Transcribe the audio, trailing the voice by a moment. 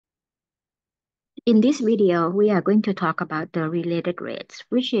In this video, we are going to talk about the related rates,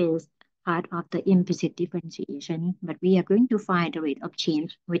 which is part of the implicit differentiation, but we are going to find the rate of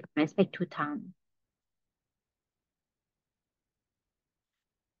change with respect to time.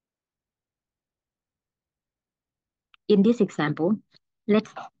 In this example, let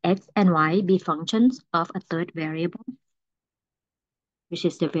x and y be functions of a third variable, which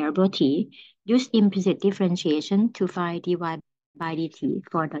is the variable t. Use implicit differentiation to find dy by dt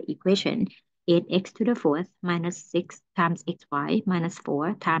for the equation 8x to the fourth minus 6 times xy minus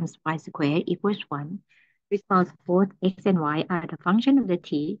 4 times y squared equals 1, because both x and y are the function of the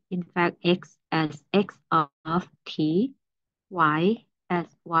t. In fact, x as x of t, y as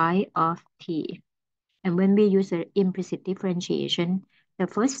y of t. And when we use the implicit differentiation, the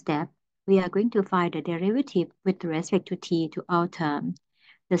first step, we are going to find the derivative with respect to t to all terms.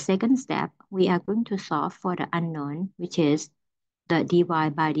 The second step, we are going to solve for the unknown, which is the dy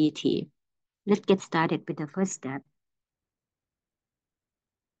by dt. Let's get started with the first step.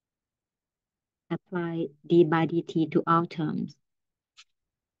 Apply d by dt to all terms.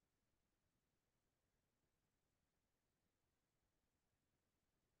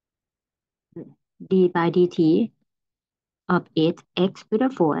 D by dt of 8x to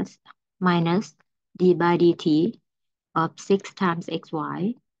the fourth minus d by dt of 6 times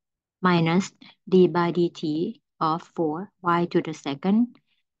xy minus d by dt of 4y to the second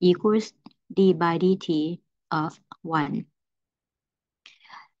equals d by dt of 1.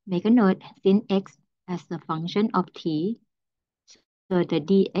 Make a note, since x as the function of t, so the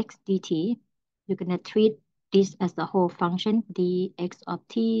dx dt, you're going to treat this as the whole function dx of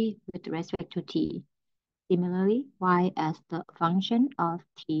t with respect to t. Similarly, y as the function of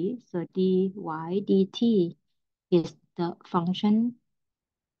t, so dy dt is the function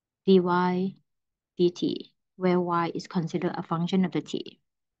dy dt, where y is considered a function of the t.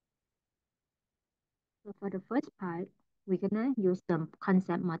 So for the first part, we're gonna use the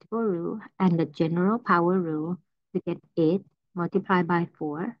concept multiple rule and the general power rule to get 8 multiplied by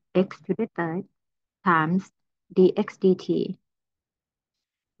 4 x to the third times dx dt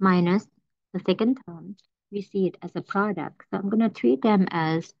minus the second term. We see it as a product. So I'm gonna treat them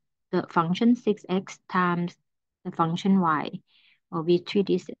as the function 6x times the function y. Or we treat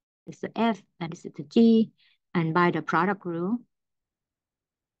this as the f and this is the g. And by the product rule,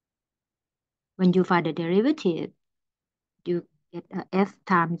 when you find the derivative, you get a f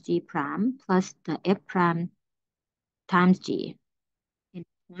times g prime plus the f prime times g in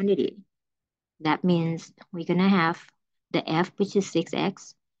quantity. That means we're gonna have the f, which is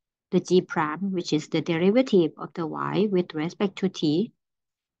 6x, the g prime, which is the derivative of the y with respect to t,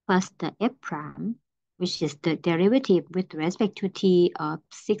 plus the f prime, which is the derivative with respect to t of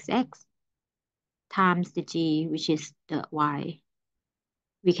 6x, times the g, which is the y.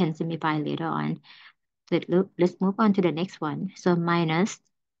 We can simplify later on. Let's move on to the next one. So minus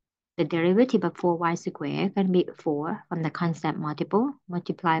the derivative of 4y squared can be 4 from the concept multiple,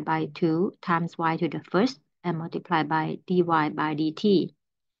 multiplied by 2 times y to the first, and multiplied by dy by dt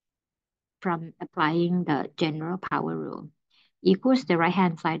from applying the general power rule, equals the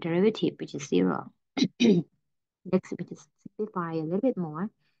right-hand side derivative, which is 0. Next, we just simplify a little bit more.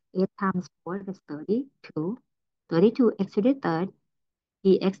 8 times 4 is 32. 32x to the third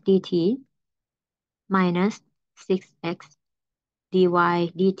dx dt minus 6x dy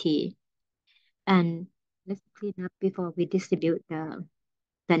dt. And let's clean up before we distribute the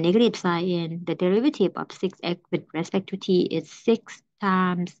negative sign in. The derivative of 6x with respect to t is 6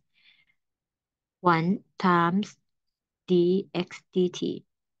 times 1 times dx dt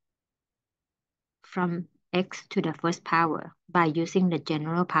from x to the first power by using the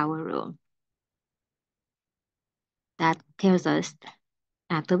general power rule. That tells us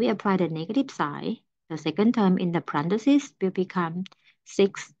after we apply the negative sign, the second term in the parentheses will become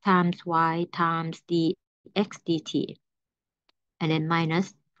 6 times y times dx dt. And then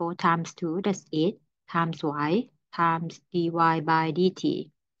minus 4 times 2, that's 8, times y times dy by dt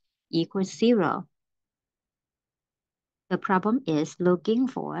equals 0. The problem is looking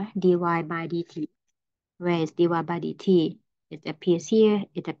for dy by dt. Where is dy by dt? It appears here,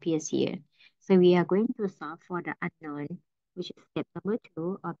 it appears here. So we are going to solve for the unknown, which is step number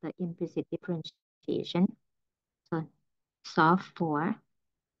 2 of the implicit differentiation. So solve for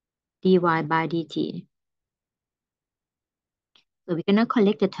dy by dt. So we're going to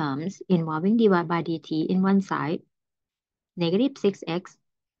collect the terms involving dy by dt in one side, negative 6x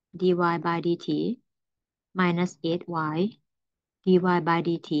dy by dt minus 8y dy by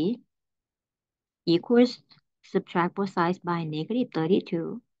dt equals, subtract both sides by negative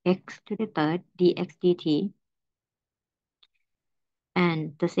 32 x to the third dx dt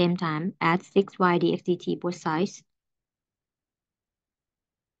And the same time, add 6y dx dt both sides.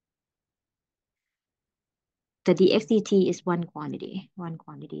 The dx dt is one quantity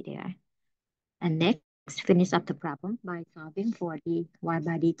there. And next, finish up the problem by solving for dy by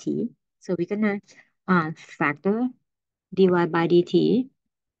dt. So we're gonna factor dy by dt,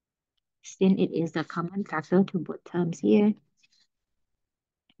 since it is a common factor to both terms here.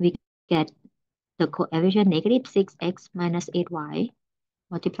 We get the coefficient negative 6x minus 8y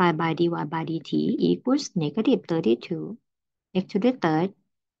multiplied by dy by dt equals negative 32 x to the third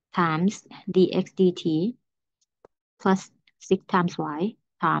times dx dt plus 6 times y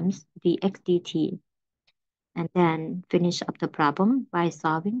times dx dt. And then finish up the problem by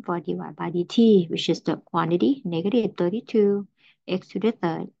solving for dy by dt, which is the quantity negative 32 x to the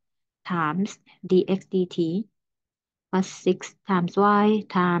third times dx dt plus 6 times y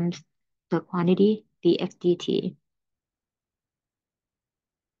times the quantity dx dt.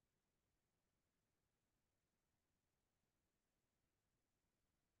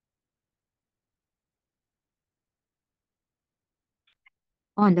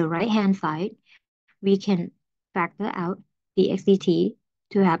 On the right hand side, we can factor out dx dt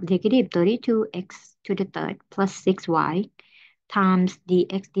to have negative 32x to the third plus 6y times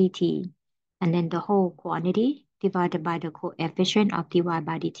dx dt, and then the whole quantity divided by the coefficient of dy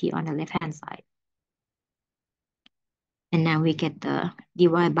by dt on the left hand side. And now we get the dy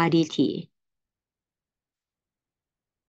by dt